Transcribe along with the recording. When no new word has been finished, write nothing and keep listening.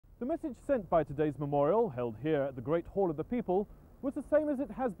The message sent by today's memorial, held here at the Great Hall of the People, was the same as it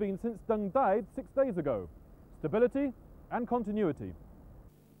has been since Deng died 6 days ago: stability and continuity.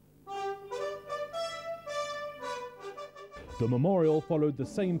 The memorial followed the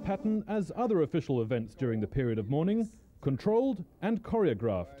same pattern as other official events during the period of mourning: controlled and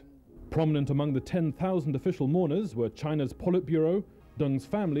choreographed. Prominent among the 10,000 official mourners were China's Politburo, Deng's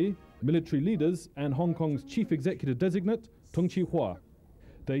family, military leaders, and Hong Kong's chief executive designate, Tung Chee-hwa.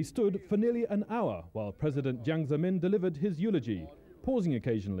 They stood for nearly an hour while President Jiang Zemin delivered his eulogy, pausing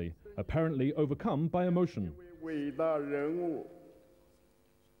occasionally, apparently overcome by emotion.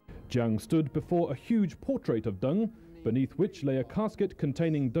 Jiang stood before a huge portrait of Deng, beneath which lay a casket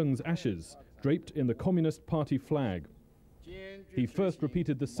containing Deng's ashes, draped in the Communist Party flag. He first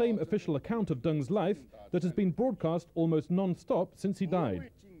repeated the same official account of Deng's life that has been broadcast almost non-stop since he died.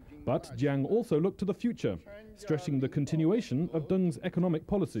 But Jiang also looked to the future, stressing the continuation of Deng's economic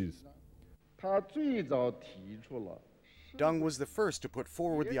policies. Deng was the first to put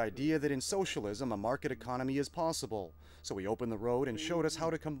forward the idea that in socialism a market economy is possible. So he opened the road and showed us how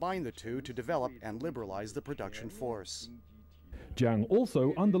to combine the two to develop and liberalize the production force. Jiang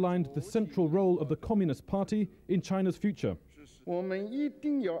also underlined the central role of the Communist Party in China's future.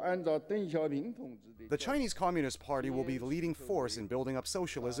 The Chinese Communist Party will be the leading force in building up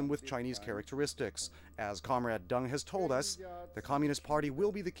socialism with Chinese characteristics. As Comrade Deng has told us, the Communist Party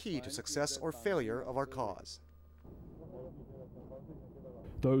will be the key to success or failure of our cause.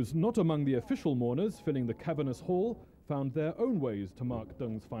 Those not among the official mourners filling the cavernous hall found their own ways to mark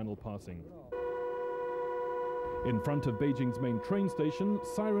Deng's final passing. In front of Beijing's main train station,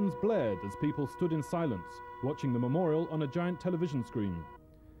 sirens blared as people stood in silence, watching the memorial on a giant television screen.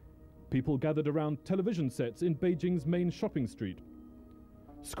 People gathered around television sets in Beijing's main shopping street.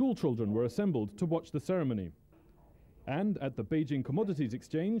 School children were assembled to watch the ceremony. And at the Beijing Commodities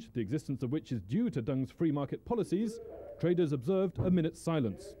Exchange, the existence of which is due to Deng's free market policies, traders observed a minute's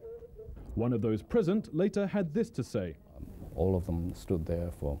silence. One of those present later had this to say. All of them stood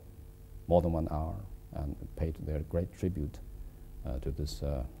there for more than 1 hour and paid their great tribute to this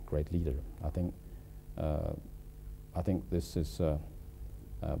great leader. I think this is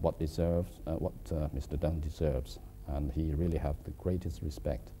what Mr. Deng deserves, and he really has the greatest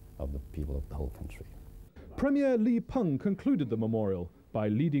respect of the people of the whole country. Premier Li Peng concluded the memorial by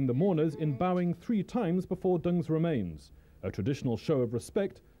leading the mourners in bowing 3 times before Deng's remains, a traditional show of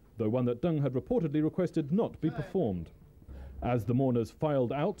respect, though one that Deng had reportedly requested not be performed. As the mourners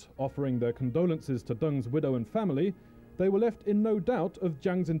filed out, offering their condolences to Deng's widow and family, they were left in no doubt of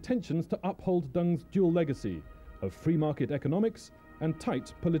Jiang's intentions to uphold Deng's dual legacy of free market economics and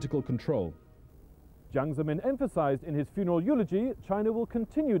tight political control. Jiang Zemin emphasized in his funeral eulogy China will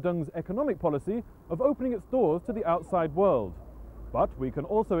continue Deng's economic policy of opening its doors to the outside world. But we can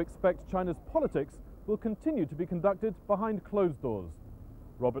also expect China's politics will continue to be conducted behind closed doors.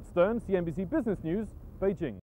 Robert Stern, CNBC Business News, Beijing.